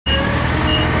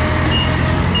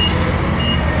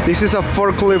This is a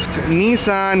forklift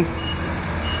Nissan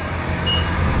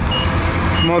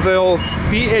model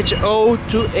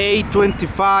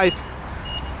PH02A25V.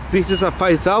 This is a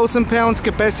 5,000 pounds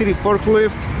capacity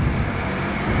forklift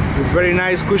with very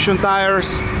nice cushion tires.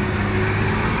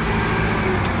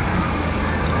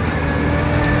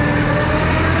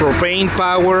 Propane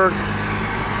powered.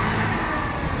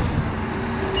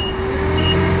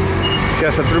 It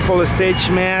has a triple stage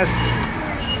mast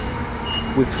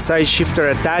with side shifter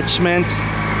attachment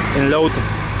and load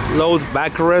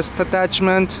backrest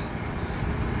attachment.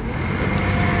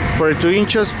 42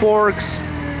 inches forks.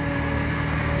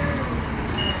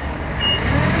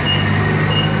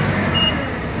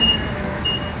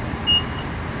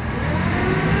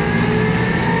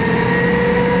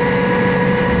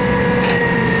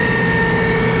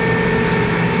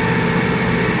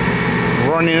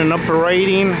 Running and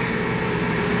operating,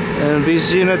 and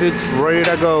this unit is ready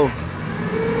to go.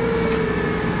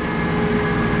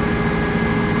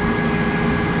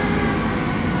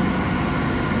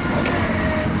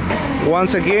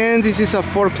 Once again, this is a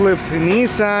forklift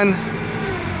Nissan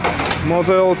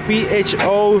model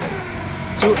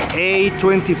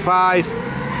PH02A25V.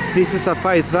 This is a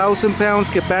 5,000 pounds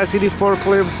capacity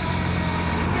forklift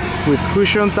with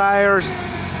cushion tires.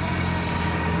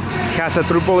 Has a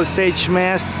triple stage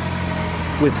mast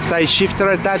with side shifter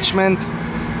attachment,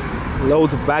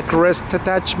 load backrest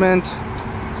attachment.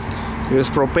 It is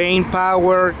propane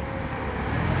powered.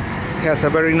 It has a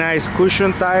very nice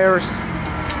cushion tires,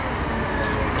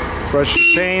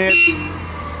 freshly painted,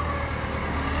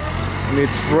 and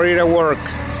it's ready to work.